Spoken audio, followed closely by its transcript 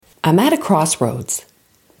I'm at a crossroads.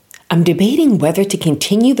 I'm debating whether to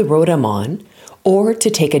continue the road I'm on or to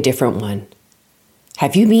take a different one.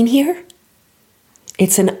 Have you been here?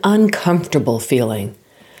 It's an uncomfortable feeling.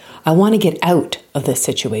 I want to get out of this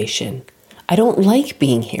situation. I don't like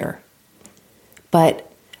being here. But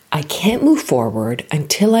I can't move forward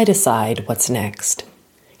until I decide what's next.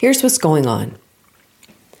 Here's what's going on.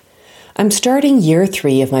 I'm starting year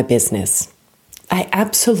 3 of my business. I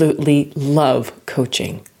absolutely love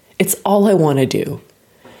coaching. It's all I want to do.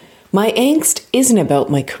 My angst isn't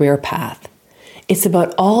about my career path. It's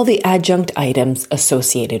about all the adjunct items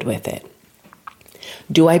associated with it.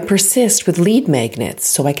 Do I persist with lead magnets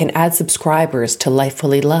so I can add subscribers to Life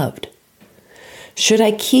Fully Loved? Should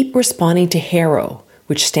I keep responding to HARO,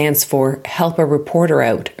 which stands for Help a Reporter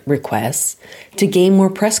Out requests, to gain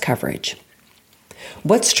more press coverage?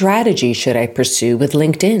 What strategy should I pursue with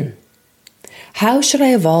LinkedIn? How should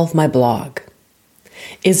I evolve my blog?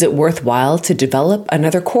 Is it worthwhile to develop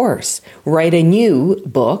another course, write a new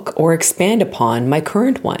book, or expand upon my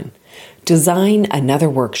current one? Design another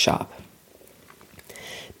workshop?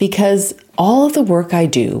 Because all of the work I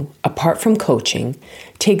do, apart from coaching,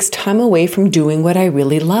 takes time away from doing what I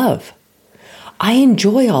really love. I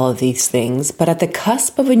enjoy all of these things, but at the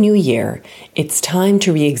cusp of a new year, it's time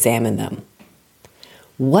to re-examine them.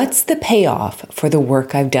 What's the payoff for the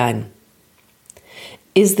work I've done?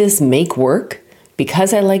 Is this make work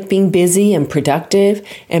because I like being busy and productive,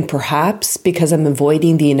 and perhaps because I'm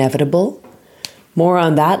avoiding the inevitable? More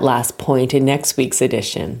on that last point in next week's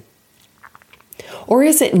edition. Or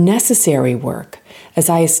is it necessary work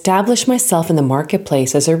as I establish myself in the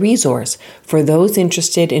marketplace as a resource for those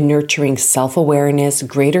interested in nurturing self-awareness,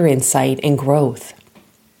 greater insight, and growth?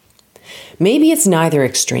 Maybe it's neither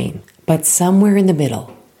extreme, but somewhere in the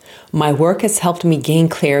middle. My work has helped me gain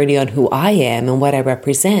clarity on who I am and what I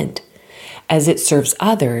represent. As it serves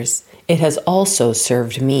others, it has also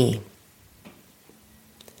served me.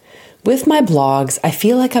 With my blogs, I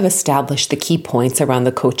feel like I've established the key points around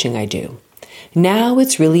the coaching I do. Now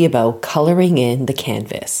it's really about coloring in the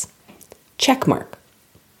canvas. Checkmark.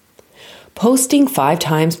 Posting 5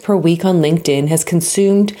 times per week on LinkedIn has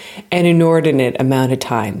consumed an inordinate amount of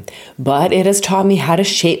time, but it has taught me how to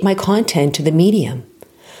shape my content to the medium.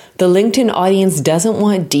 The LinkedIn audience doesn't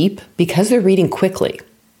want deep because they're reading quickly.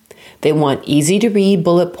 They want easy to read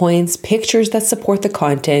bullet points, pictures that support the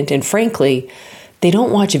content, and frankly, they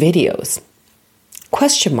don't watch videos.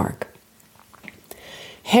 Question mark.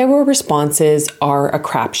 HARO responses are a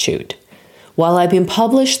crapshoot. While I've been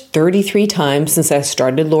published 33 times since I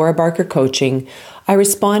started Laura Barker Coaching, I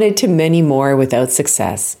responded to many more without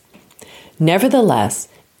success. Nevertheless,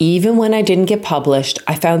 even when I didn't get published,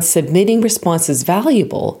 I found submitting responses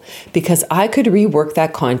valuable because I could rework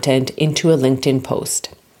that content into a LinkedIn post.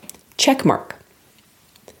 Checkmark.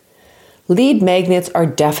 Lead magnets are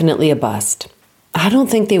definitely a bust. I don't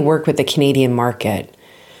think they work with the Canadian market.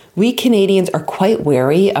 We Canadians are quite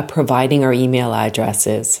wary of providing our email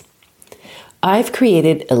addresses. I've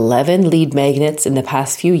created 11 lead magnets in the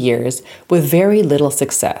past few years with very little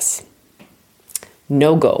success.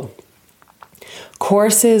 No go.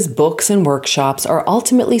 Courses, books, and workshops are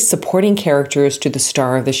ultimately supporting characters to the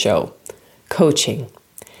star of the show, coaching.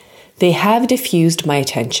 They have diffused my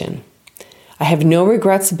attention. I have no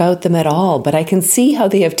regrets about them at all, but I can see how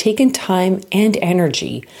they have taken time and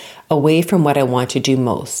energy away from what I want to do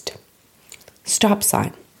most. Stop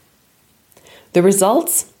sign. The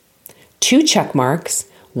results? 2 check marks,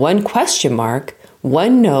 1 question mark,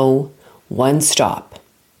 1 no, 1 stop.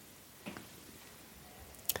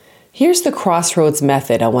 Here's the crossroads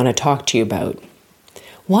method I want to talk to you about.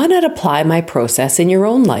 Why not apply my process in your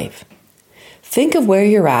own life? Think of where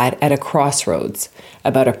you're at a crossroads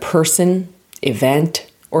about a person, event,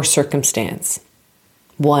 or circumstance.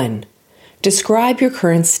 1. Describe your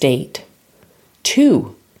current state.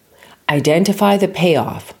 2. Identify the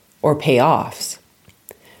payoff or payoffs.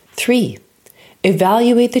 3.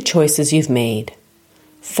 Evaluate the choices you've made.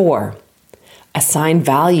 4. Assign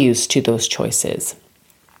values to those choices.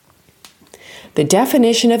 The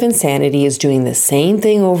definition of insanity is doing the same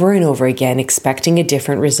thing over and over again, expecting a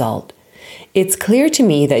different result. It's clear to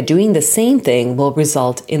me that doing the same thing will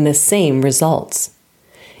result in the same results.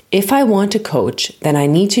 If I want to coach, then I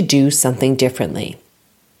need to do something differently.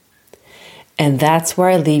 And that's where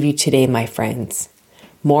I leave you today, my friends.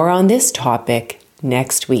 More on this topic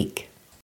next week.